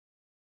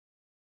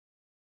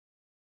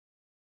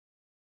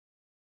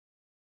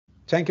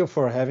Thank you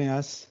for having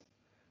us.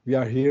 We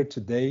are here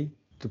today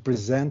to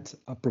present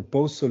a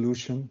proposed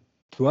solution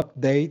to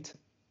update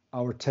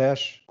our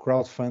Tasch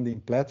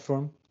crowdfunding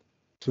platform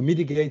to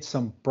mitigate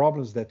some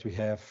problems that we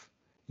have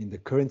in the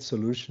current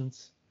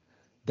solutions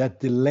that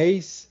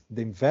delays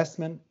the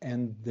investment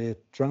and the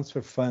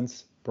transfer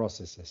funds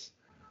processes.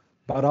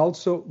 But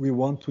also we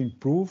want to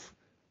improve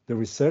the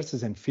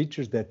resources and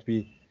features that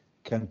we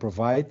can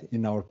provide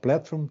in our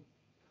platform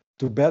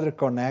to better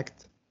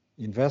connect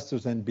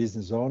investors and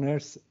business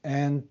owners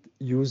and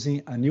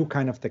using a new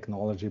kind of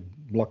technology,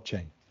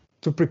 blockchain.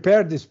 To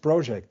prepare this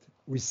project,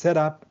 we set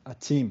up a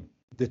team,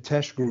 the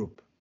TASCH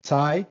Group,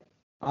 Ty,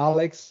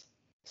 Alex,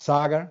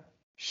 Sagar,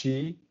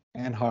 She,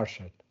 and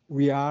Harshad.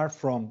 We are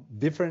from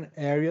different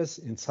areas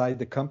inside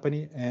the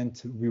company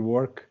and we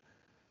work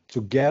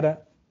together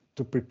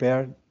to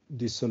prepare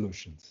these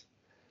solutions.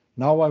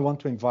 Now I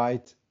want to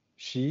invite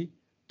She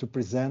to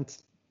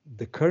present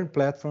the current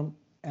platform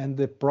and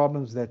the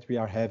problems that we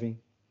are having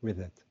with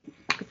it.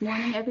 Good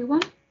morning,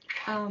 everyone.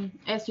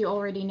 As you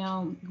already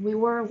know, we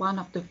were one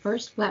of the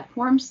first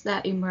platforms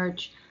that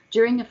emerged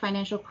during the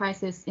financial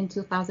crisis in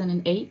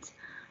 2008.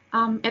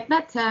 At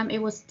that time,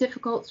 it was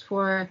difficult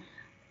for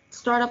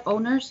startup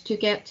owners to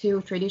get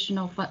to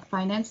traditional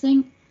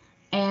financing,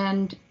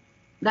 and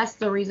that's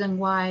the reason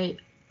why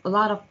a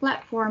lot of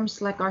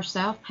platforms like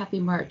ourselves have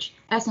emerged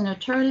as an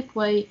alternative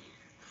way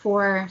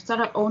for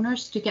startup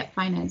owners to get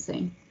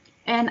financing.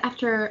 And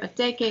after a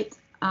decade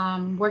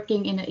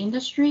working in the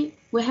industry,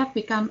 we have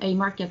become a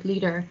market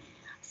leader,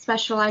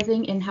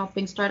 specializing in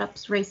helping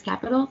startups raise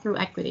capital through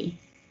equity.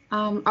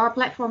 Our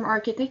platform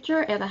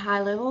architecture at a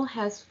high level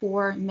has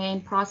 4 main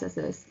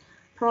processes: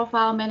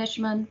 profile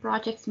management,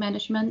 projects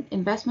management,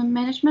 investment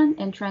management,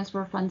 and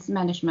transfer funds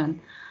management.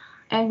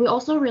 And we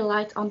also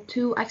relied on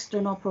 2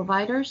 external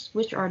providers,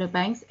 which are the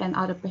banks and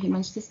other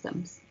payment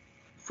systems.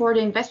 For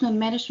the investment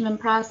management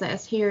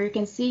process, here you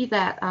can see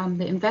that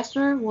the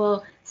investor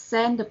will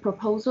send the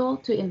proposal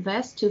to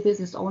invest to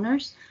business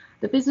owners.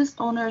 The business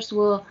owners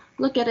will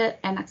look at it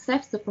and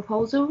accept the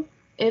proposal.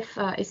 If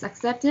it's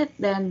accepted,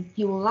 then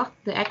he will lock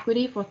the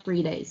equity for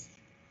 3 days.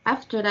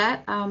 After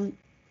that,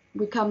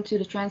 we come to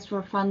the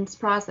transfer funds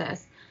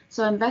process.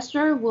 So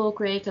investor will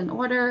create an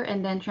order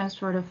and then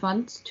transfer the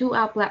funds to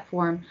our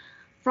platform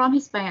from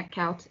his bank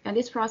account. And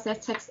this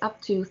process takes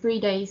up to 3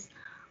 days.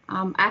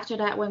 After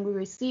that, when we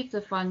receive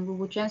the fund, we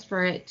will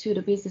transfer it to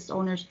the business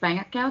owner's bank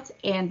account,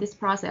 and this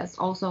process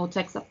also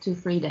takes up to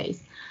 3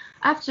 days.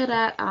 After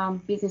that,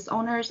 business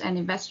owners and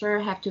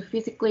investors have to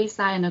physically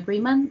sign an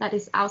agreement that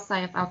is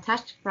outside of our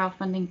Tasch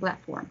crowdfunding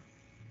platform.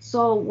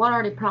 So what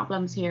are the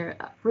problems here?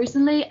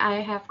 Recently,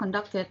 I have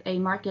conducted a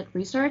market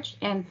research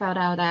and found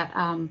out that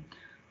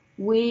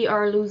we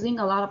are losing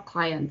a lot of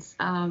clients.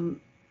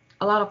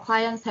 A lot of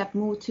clients have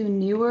moved to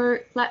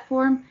newer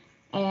platform,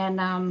 and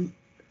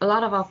a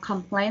lot of our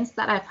complaints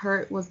that I've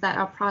heard was that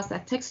our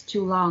process takes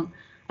too long.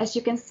 As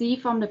you can see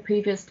from the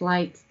previous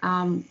slides,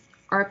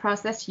 our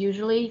process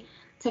usually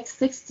takes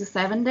 6 to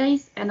 7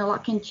 days, and a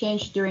lot can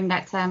change during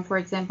that time. For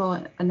example,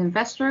 an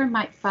investor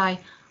might find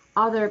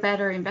other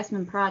better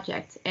investment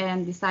projects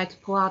and decide to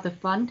pull out the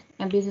fund,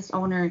 and business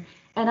owner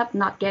end up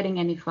not getting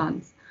any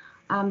funds.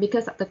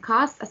 Because of the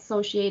costs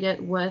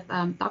associated with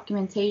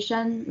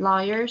documentation,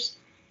 lawyers,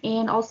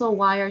 and also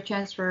wire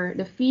transfer,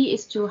 the fee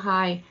is too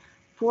high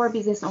for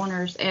business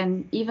owners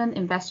and even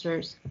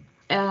investors.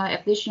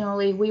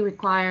 Additionally, we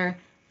require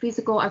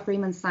physical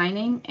agreement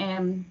signing,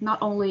 and not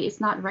only it's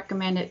not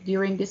recommended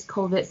during this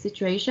COVID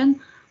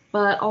situation,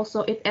 but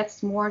also it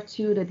adds more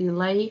to the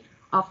delay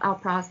of our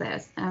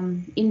process.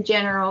 In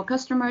general,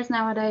 customers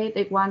nowadays,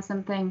 they want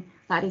something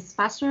that is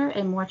faster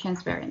and more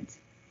transparent.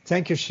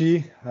 Thank you,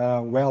 She.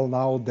 Well,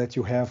 now that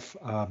you have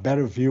a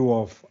better view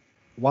of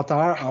what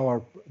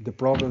are the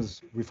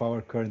problems with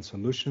our current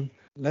solution,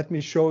 let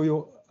me show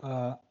you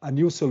a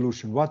new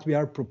solution, what we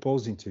are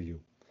proposing to you.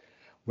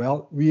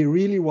 Well, we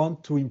really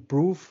want to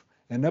improve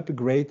and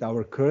upgrade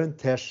our current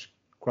Tasch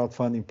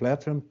crowdfunding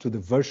platform to the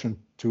version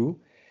 2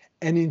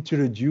 and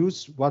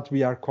introduce what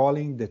we are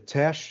calling the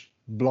Tasch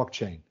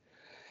blockchain.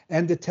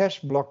 And the Tasch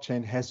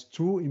blockchain has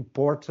 2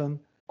 important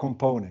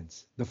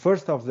components. The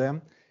first of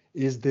them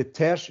is the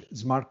Tasch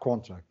smart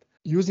contract.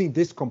 Using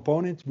this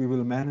component, we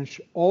will manage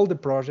all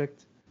the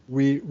project.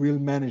 We will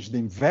manage the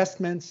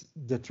investments,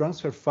 the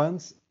transfer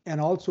funds, and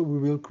also we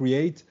will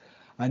create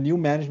a new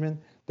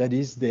management that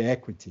is the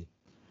equity.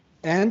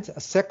 And a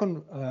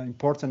second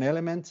important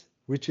element,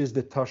 which is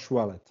the Tasch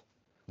wallet.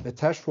 The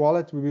Tasch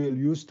wallet we will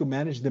use to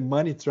manage the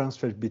money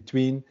transfer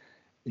between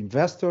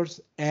investors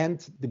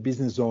and the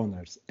business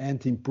owners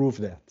and improve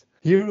that.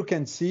 Here you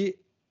can see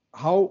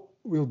how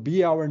will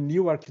be our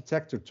new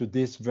architecture to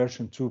this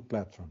version 2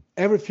 platform.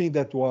 Everything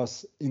that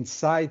was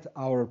inside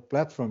our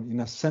platform in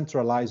a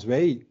centralized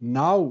way,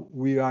 now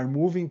we are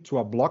moving to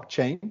a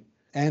blockchain,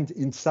 and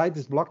inside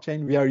this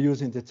blockchain we are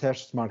using the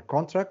Tasch smart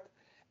contract,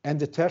 and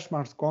the Tasch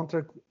smart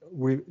contract,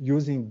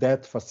 using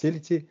that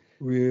facility,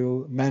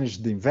 will manage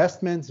the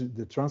investments,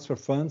 the transfer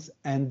funds,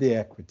 and the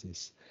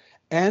equities.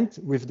 And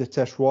with the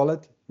Tasch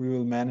wallet, we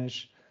will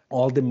manage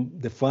all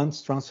the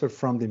funds transferred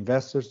from the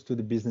investors to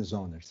the business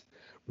owners,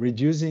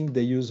 reducing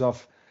the use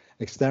of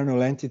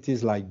external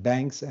entities like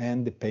banks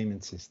and the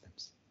payment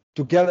systems.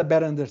 To get a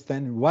better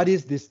understanding what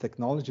is this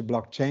technology,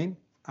 blockchain,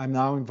 I'm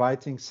now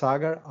inviting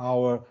Sagar,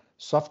 our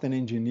software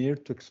engineer,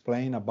 to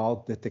explain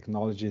about the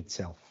technology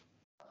itself.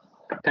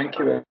 Thank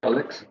you,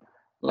 Alex.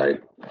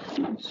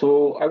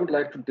 So I would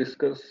like to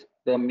discuss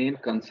the main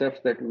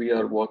concepts that we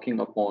are working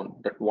upon,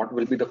 that what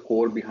will be the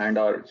core behind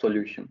our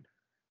solution.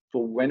 So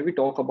when we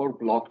talk about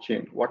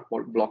blockchain, what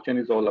blockchain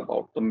is all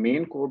about, the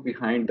main core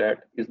behind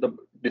that is the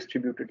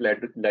distributed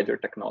ledger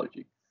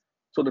technology.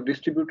 So the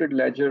distributed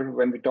ledger,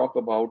 when we talk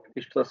about,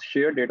 it's a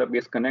shared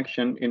database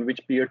connection in which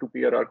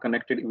peer-to-peer are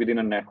connected within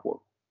a network.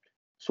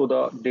 So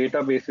the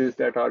databases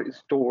that are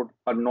stored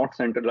are not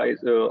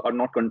centralized, are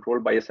not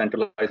controlled by a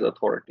centralized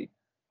authority.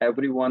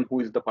 Everyone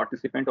who is the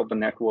participant of the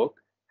network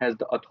has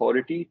the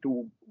authority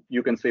to,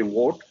 you can say,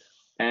 vote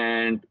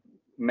and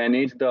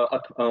manage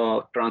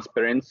the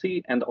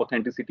transparency and the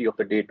authenticity of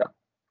the data.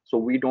 So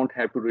we don't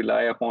have to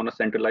rely upon a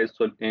centralized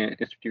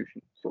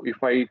institution. So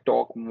if I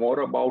talk more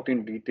about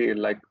in detail,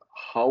 like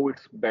how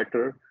it's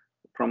better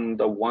from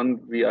the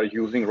one we are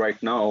using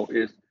right now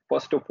is,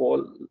 first of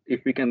all,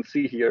 if we can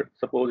see here,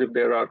 suppose if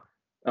there are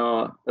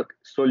a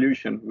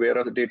solution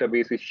where the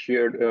database is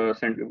shared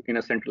in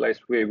a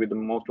centralized way with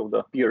most of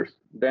the peers,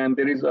 then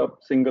there is a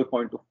single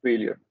point of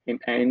failure. In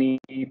any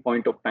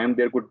point of time,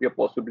 there could be a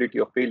possibility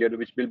of failure,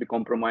 which will be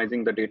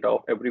compromising the data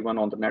of everyone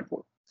on the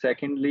network.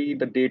 Secondly,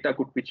 the data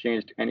could be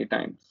changed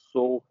anytime.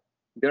 So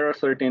there are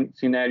certain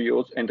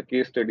scenarios and the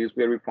case studies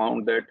where we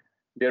found that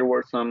there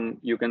were some,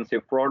 you can say,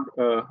 fraud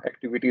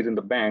activities in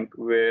the bank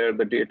where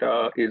the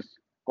data is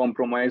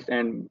compromised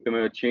and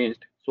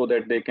changed so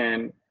that they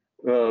can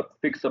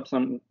fix up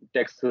some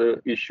tax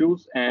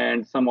issues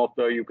and some of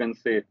the, you can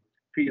say,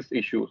 fees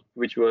issues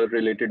which were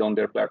related on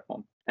their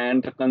platform.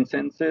 And the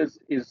consensus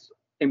is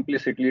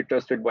implicitly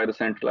trusted by the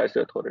centralized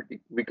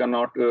authority. We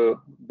cannot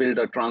build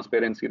a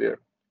transparency there.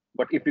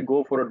 But if we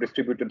go for a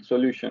distributed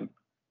solution,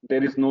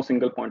 there is no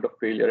single point of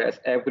failure, as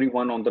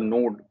everyone on the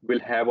node will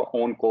have a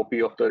own copy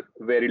of the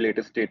very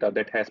latest data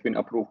that has been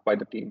approved by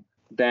the team.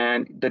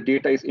 Then the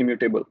data is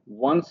immutable.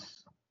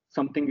 Once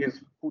something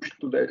is pushed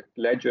to the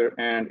ledger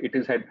and it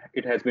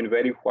has been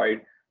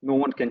verified, no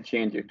one can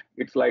change it.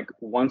 It's like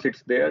once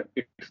it's there,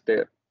 it's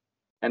there.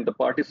 And the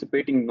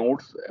participating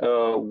nodes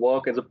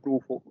work as a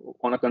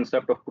on a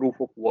concept of proof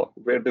of work,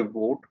 where they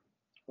vote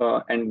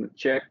and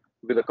check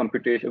with the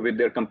computation, with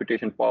their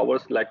computation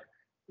powers, like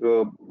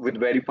with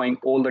verifying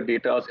all the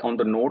data on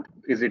the node,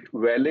 is it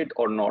valid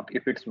or not?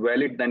 If it's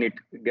valid, then it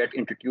get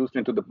introduced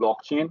into the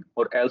blockchain,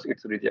 or else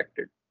it's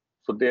rejected.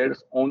 So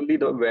there's only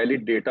the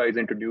valid data is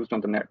introduced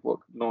on the network,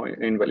 no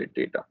invalid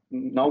data.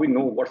 Now we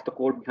know what's the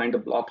code behind the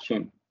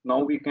blockchain. Now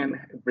we can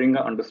bring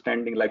an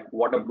understanding like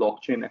what a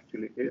blockchain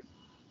actually is,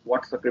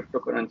 what's a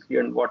cryptocurrency,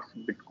 and what's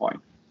Bitcoin.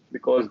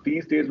 Because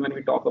these days when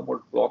we talk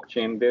about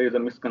blockchain, there is a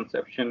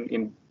misconception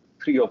in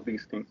three of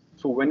these things.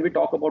 So when we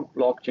talk about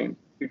blockchain,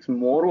 it's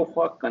more of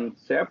a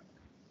concept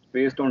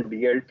based on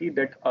DLT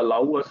that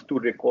allow us to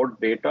record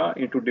data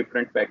into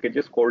different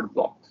packages called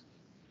blocks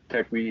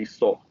that we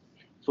saw.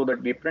 So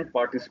that different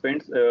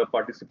participants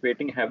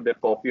participating have their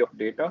copy of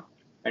data,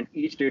 and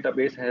each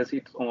database has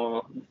its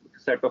own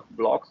set of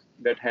blocks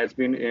that has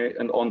been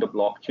on the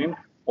blockchain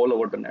all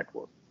over the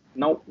network.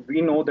 Now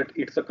we know that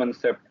it's a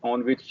concept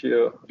on which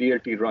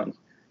DLT runs.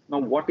 Now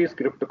what is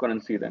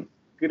cryptocurrency then?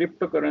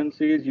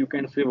 Cryptocurrency is, you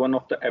can say, one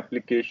of the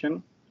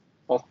application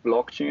of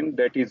blockchain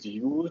that is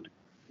used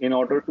in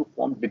order to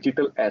form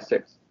digital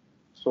assets.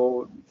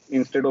 So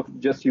instead of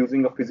just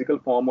using a physical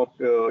form of,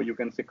 you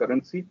can say,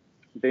 currency,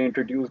 they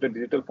introduced a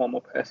digital form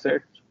of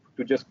assets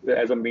to just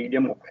as a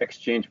medium of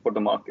exchange for the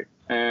market.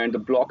 And the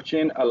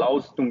blockchain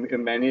allows to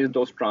manage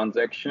those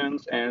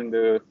transactions and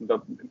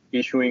the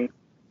issuing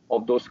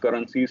of those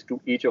currencies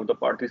to each of the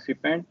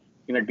participants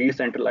in a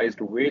decentralized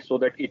way, so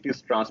that it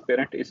is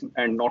transparent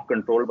and not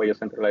controlled by a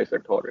centralized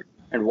authority.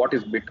 And what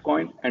is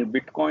Bitcoin? And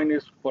Bitcoin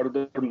is,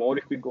 furthermore,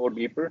 if we go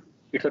deeper,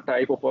 it's a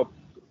type of a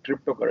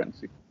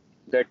cryptocurrency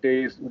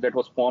that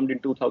was formed in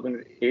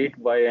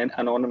 2008 by an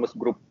anonymous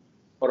group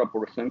or a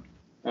person,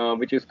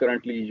 which is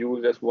currently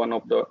used as one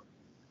of the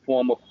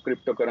form of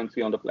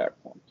cryptocurrency on the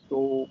platform.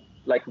 So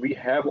like we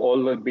have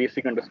all the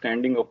basic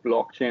understanding of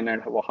blockchain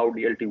and how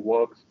DLT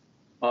works.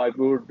 I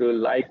would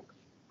like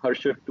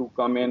Harshad to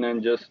come in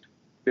and just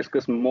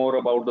discuss more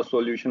about the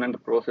solution and the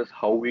process,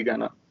 how we're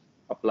gonna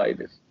apply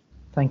this.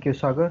 Thank you,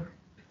 Sagar.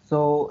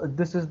 So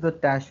this is the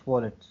Tasch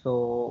wallet.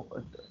 So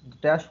the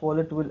Tasch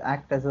wallet will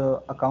act as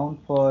a account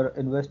for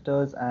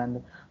investors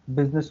and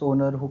business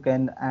owner who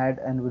can add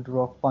and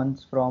withdraw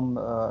funds from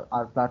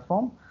our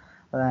platform.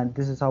 And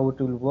this is how it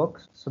will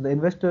work. So the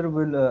investor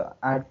will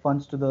add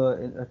funds to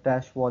the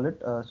Tasch wallet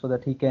so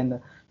that he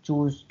can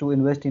choose to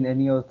invest in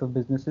any of the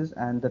businesses,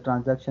 and the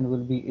transaction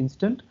will be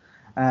instant.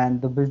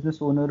 And the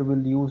business owner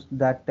will use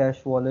that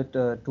Tasch wallet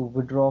to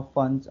withdraw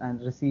funds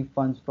and receive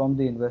funds from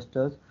the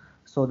investors,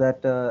 so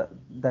that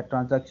that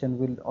transaction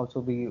will also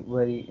be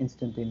very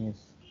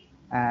instantaneous.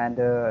 And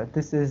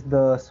this is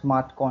the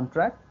smart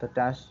contract, the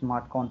Tasch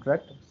smart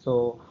contract.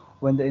 So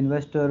when the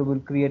investor will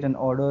create an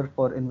order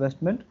for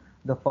investment,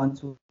 the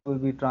funds will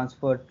be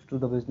transferred to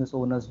the business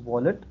owner's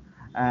wallet,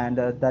 and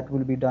that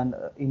will be done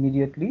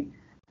immediately.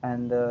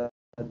 And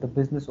the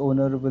business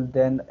owner will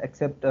then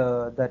accept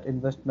that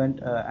investment,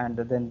 and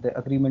then the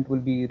agreement will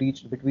be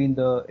reached between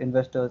the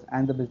investors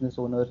and the business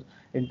owners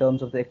in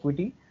terms of the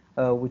equity,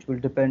 which will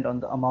depend on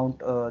the amount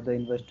the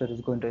investor is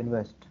going to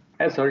invest.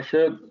 As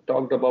Harshad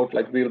talked about,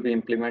 like we'll be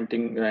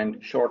implementing and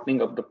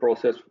shortening up the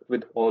process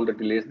with all the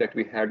delays that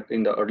we had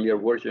in the earlier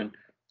version.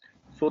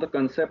 So the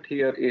concept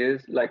here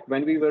is like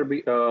when we were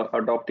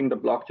adopting the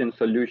blockchain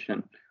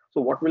solution, so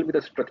what will be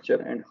the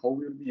structure and how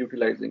we will be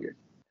utilizing it?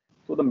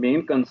 So the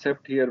main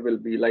concept here will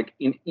be like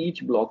in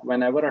each block,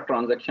 whenever a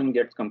transaction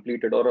gets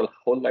completed or a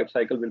whole life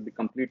cycle will be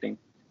completing,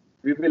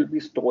 we will be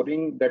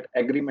storing that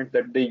agreement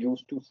that they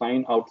used to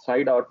sign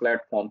outside our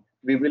platform.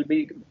 We will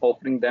be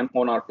offering them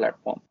on our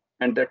platform.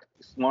 And that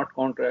smart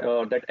contract,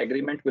 that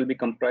agreement will be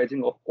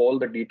comprising of all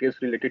the details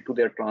related to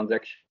their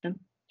transaction,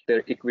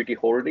 their equity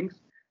holdings,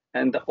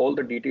 and all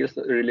the details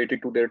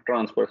related to their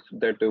transfers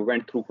that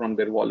went through from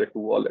their wallet to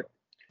wallet.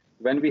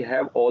 When we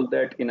have all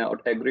that in an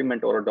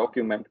agreement or a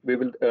document, we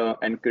will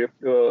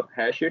encrypt,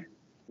 hash it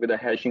with a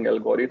hashing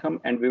algorithm,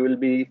 and we will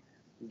be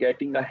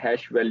getting a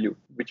hash value,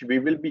 which we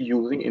will be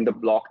using in the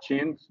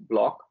blockchain's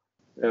block.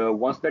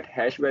 Once that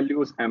hash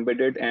value is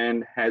embedded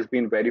and has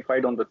been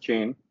verified on the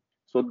chain,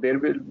 so there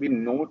will be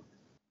no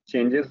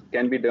changes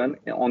can be done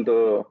on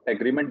the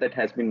agreement that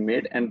has been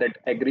made, and that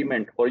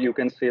agreement, or you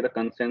can say the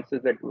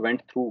consensus that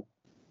went through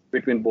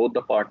between both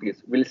the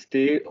parties, will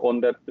stay on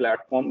the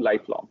platform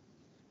lifelong.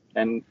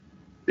 And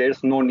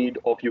there's no need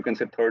of, you can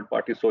say, third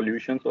party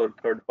solutions or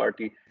third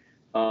party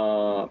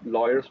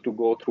lawyers to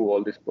go through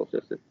all these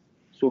processes.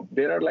 So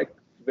there are like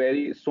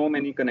so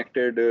many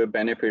connected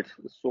benefits.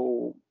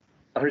 So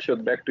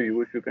Harshad, back to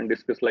you if you can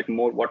discuss like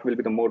more, what will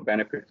be the more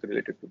benefits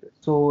related to this.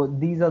 So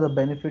these are the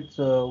benefits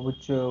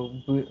which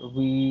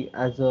we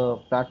as a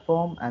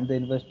platform and the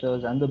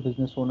investors and the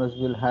business owners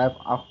will have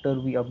after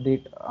we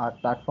update our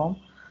platform.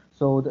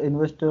 So the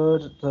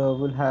investors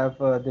will have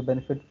the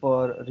benefit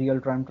for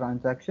real-time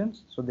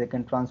transactions, so they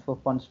can transfer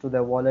funds to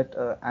their wallet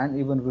and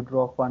even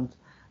withdraw funds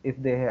if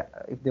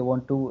they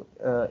want to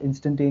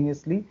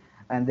instantaneously.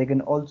 And they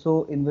can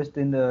also invest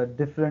in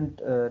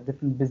different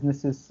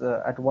businesses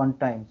at one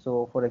time.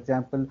 So for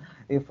example,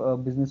 if a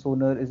business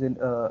owner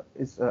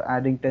is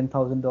adding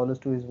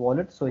 $10,000 to his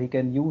wallet, so he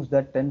can use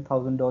that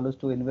 $10,000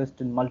 to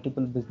invest in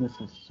multiple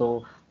businesses.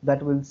 So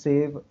that will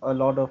save a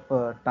lot of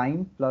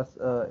time, plus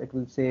it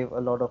will save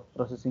a lot of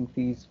processing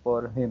fees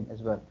for him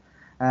as well.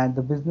 And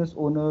the business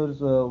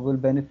owners will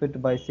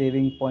benefit by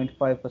saving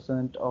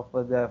 0.5%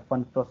 of their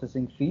fund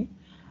processing fee,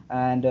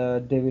 and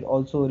they will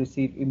also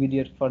receive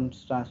immediate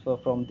funds transfer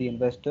from the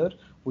investor,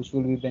 which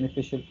will be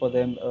beneficial for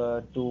them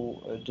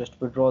to just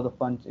withdraw the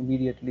funds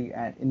immediately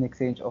and in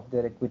exchange of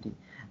their equity.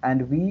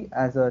 And we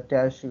as a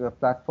Tasch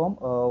platform,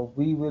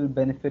 we will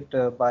benefit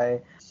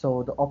by,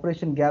 so the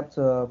operation gaps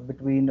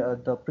between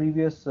the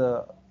previous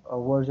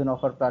version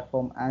of our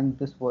platform and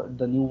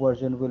the new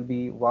version will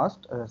be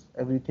vast.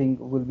 Everything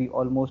will be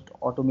almost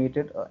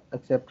automated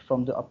except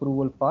from the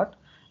approval part.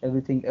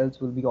 Everything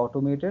else will be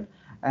automated.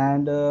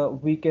 And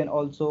we can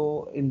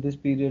also, in this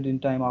period in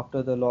time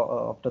after the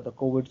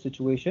COVID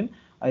situation,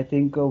 I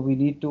think we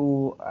need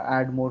to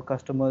add more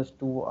customers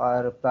to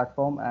our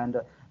platform, and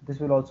this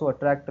will also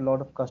attract a lot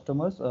of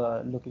customers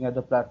looking at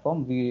the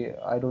platform.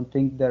 I don't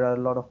think there are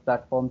a lot of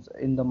platforms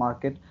in the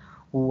market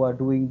who are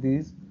doing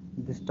this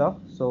stuff,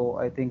 so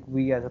I think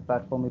we as a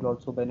platform will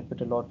also benefit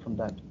a lot from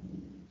that.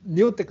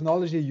 New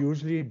technology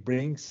usually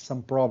brings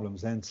some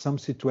problems and some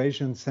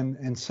situations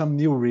and some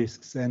new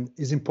risks, and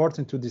it's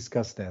important to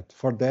discuss that.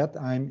 For that,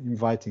 I'm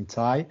inviting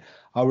Ty,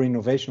 our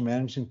innovation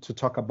manager, to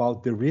talk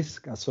about the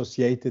risk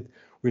associated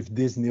with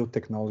this new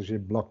technology,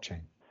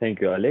 blockchain.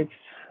 Thank you, Alex.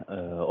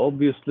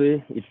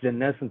 Obviously, it's a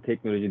nascent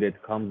technology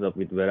that comes up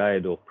with a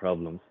variety of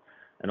problems.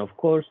 And of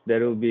course, there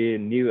will be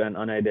new and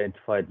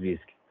unidentified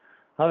risk.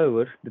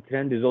 However, the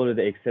trend is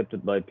already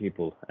accepted by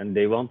people, and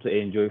they want to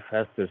enjoy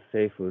faster,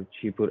 safer,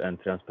 cheaper, and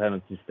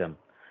transparent system.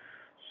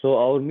 So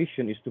our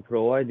mission is to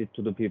provide it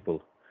to the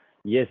people.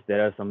 Yes,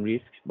 there are some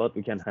risks, but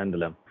we can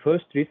handle them.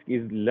 First risk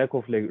is lack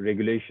of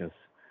regulations.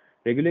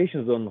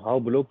 Regulations on how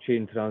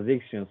blockchain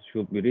transactions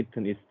should be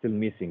written is still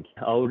missing.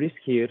 Our risk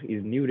here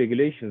is new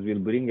regulations will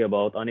bring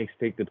about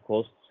unexpected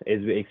costs as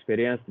we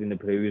experienced in the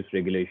previous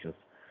regulations.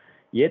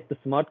 Yet the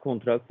smart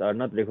contracts are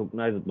not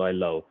recognized by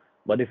law.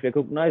 But if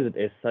recognized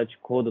as such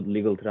coded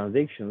legal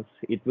transactions,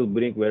 it will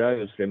bring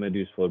various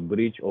remedies for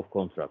breach of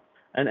contract.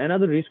 And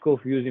another risk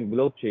of using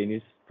blockchain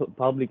is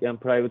public and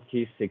private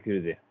key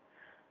security.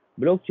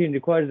 Blockchain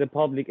requires a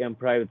public and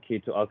private key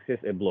to access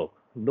a block.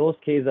 Those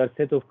keys are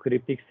set of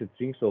cryptic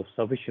strings of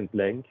sufficient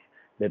length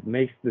that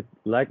makes the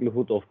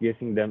likelihood of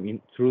guessing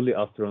them truly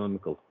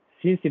astronomical.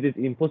 Since it is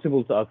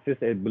impossible to access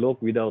a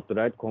block without the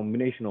right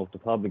combination of the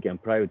public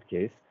and private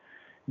keys,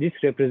 this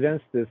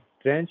represents the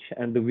strength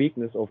and the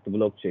weakness of the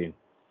blockchain.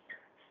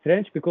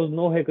 Strange because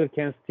no hacker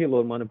can steal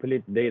or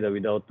manipulate data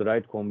without the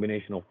right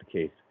combination of the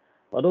keys.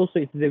 But also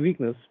it is a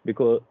weakness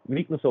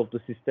of the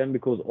system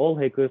because all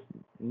hackers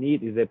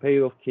need is a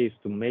pair of keys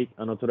to make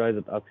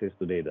unauthorized access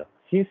to data.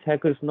 Since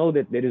hackers know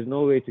that there is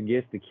no way to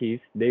guess the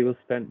keys, they will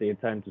spend their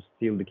time to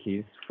steal the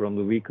keys from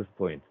the weakest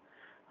point.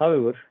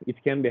 However,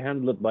 it can be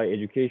handled by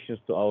educations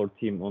to our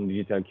team on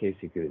digital key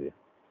security.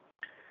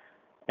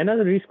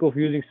 Another risk of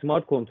using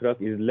smart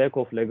contract is lack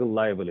of legal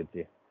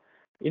liability.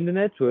 In the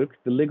network,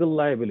 the legal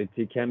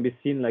liability can be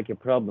seen like a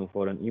problem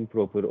for an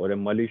improper or a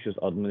malicious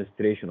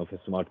administration of a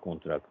smart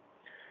contract.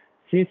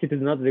 Since it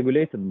is not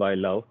regulated by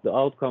law, the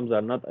outcomes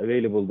are not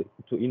available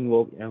to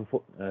invoke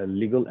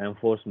legal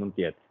enforcement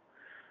yet.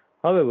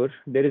 However,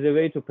 there is a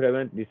way to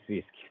prevent this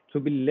risk. To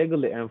be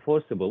legally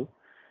enforceable,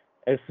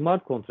 a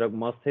smart contract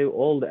must have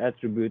all the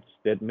attributes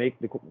that make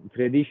the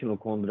traditional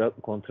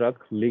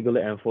contract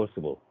legally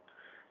enforceable,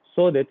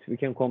 so that we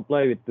can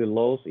comply with the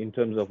laws in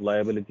terms of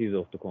liabilities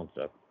of the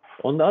contract.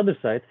 On the other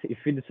side, if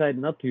we decide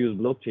not to use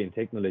blockchain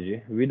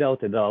technology,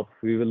 without a doubt,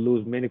 we will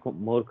lose many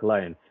more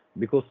clients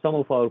because some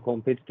of our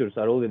competitors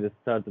are already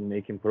started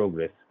making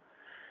progress.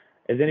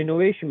 As an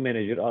innovation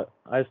manager,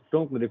 I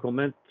strongly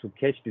recommend to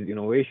catch this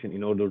innovation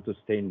in order to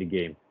stay in the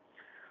game.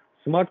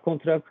 Smart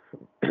contract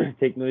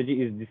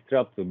technology is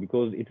disruptive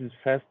because it is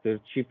faster,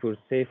 cheaper,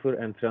 safer,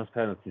 and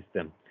transparent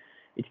system.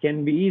 It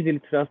can be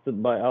easily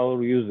trusted by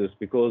our users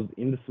because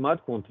in the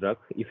smart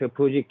contract, if a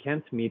project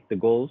can't meet the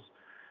goals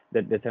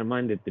that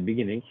determined at the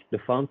beginning, the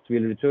funds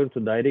will return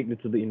directly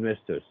to the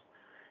investors.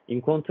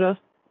 In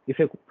contrast, if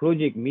a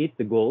project meets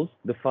the goals,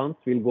 the funds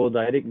will go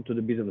directly to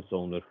the business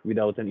owner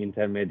without an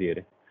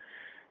intermediary.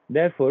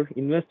 Therefore,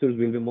 investors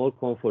will be more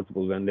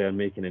comfortable when they are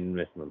making an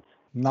investment.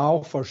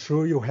 Now, for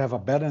sure, you have a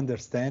better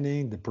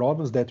understanding the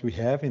problems that we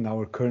have in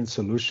our current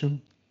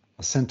solution,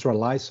 a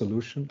centralized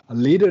solution, a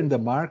leader in the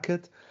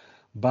market,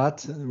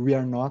 but we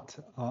are not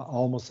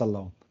almost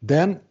alone.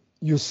 Then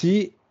you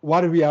see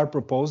what we are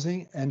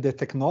proposing and the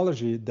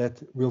technology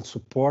that will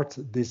support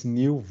this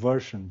new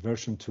version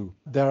 2.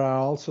 There are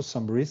also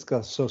some risks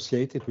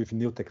associated with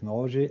new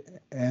technology,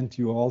 and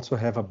you also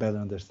have a better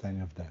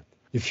understanding of that.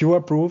 If you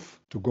approve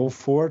to go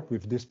forward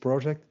with this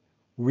project,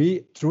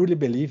 we truly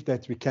believe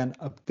that we can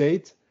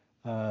update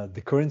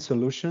the current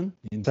solution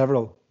in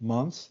several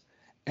months,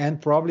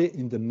 and probably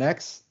in the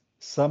next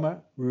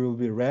summer, we will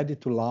be ready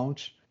to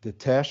launch the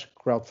Tasch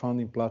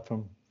Crowdfunding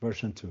Platform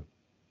version 2.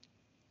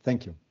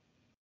 Thank you.